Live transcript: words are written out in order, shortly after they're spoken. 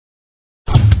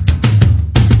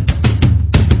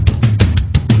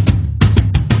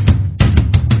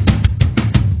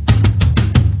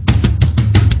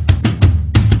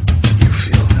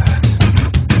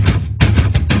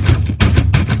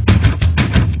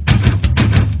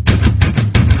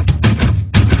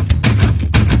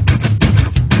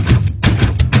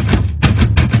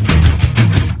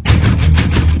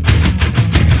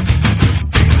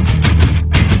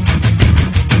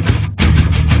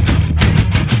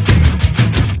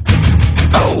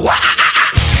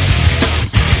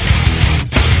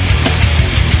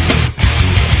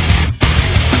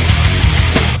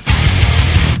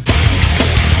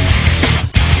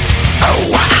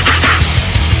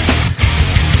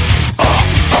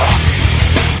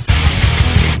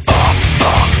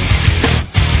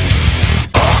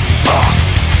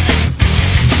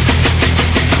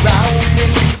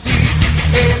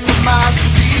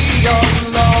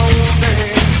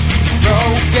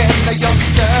your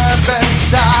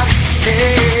serpentine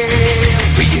hair.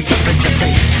 Will you give it to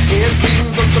me? It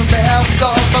seems what's left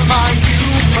of my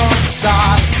human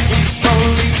side is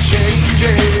slowly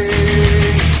changing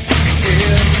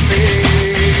in me.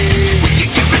 Will you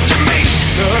give it to me?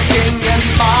 Looking in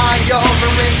my own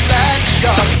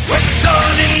reflection, when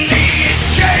suddenly it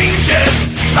changes,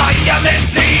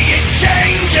 violently it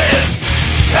changes.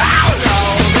 Oh no,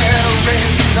 there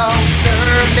is no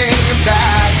turning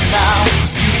back now.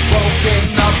 You've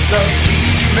woken up the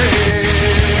demon.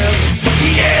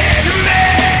 Yeah,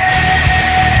 man.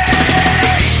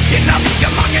 Get up,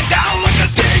 come on, get down with the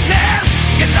sickness.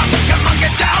 Get up, come on,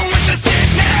 get down with the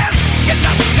sickness. Get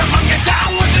up, come on, get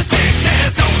down with the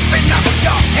sickness. Open up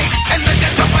your hate and let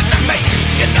it go in the make.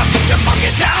 Get up, come on,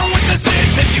 get down with the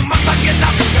sickness. You must not get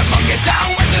up, come on, get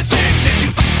down with the sickness.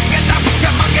 You get up,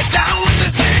 come on, get down with the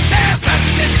sickness. And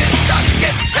this is the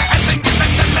gift that has been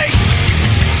given to me.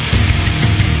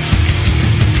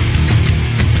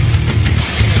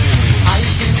 I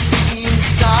can see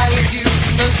inside you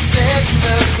the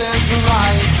sickness is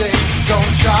rising.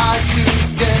 Don't try to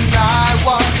deny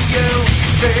what you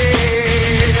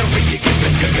feel. Will you give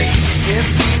it to me? It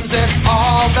seems that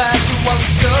all that once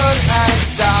good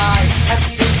has died and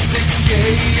is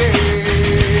decaying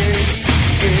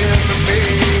in me.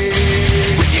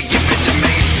 Will you give it to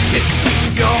me? It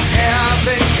seems you're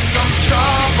having some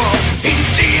trouble in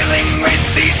dealing with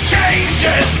these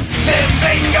changes,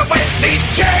 living with these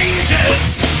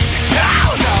changes.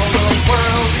 Oh no, the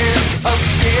world is a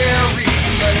scary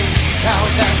place now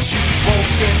that you've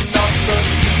woken up the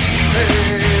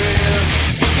demon.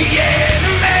 Yeah,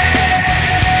 man.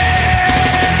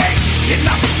 Get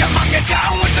up, come on, get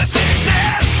down with the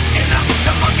sickness. Get up,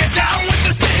 come on, get down with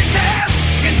the sickness.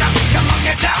 Get up, come on,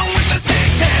 get down with the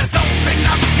sickness. Open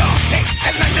up your hate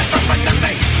and let it run to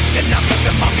me. Get up,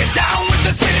 come on, get down with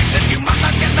the sickness. You might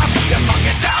not get up, come on,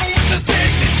 get down with the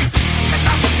sickness. You get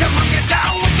up, come on, get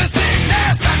down with the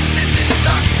sickness. And this is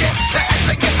the gift that has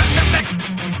been given to me.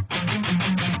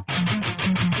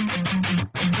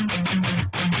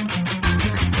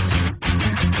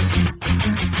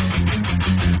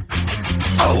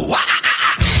 Oh, wow.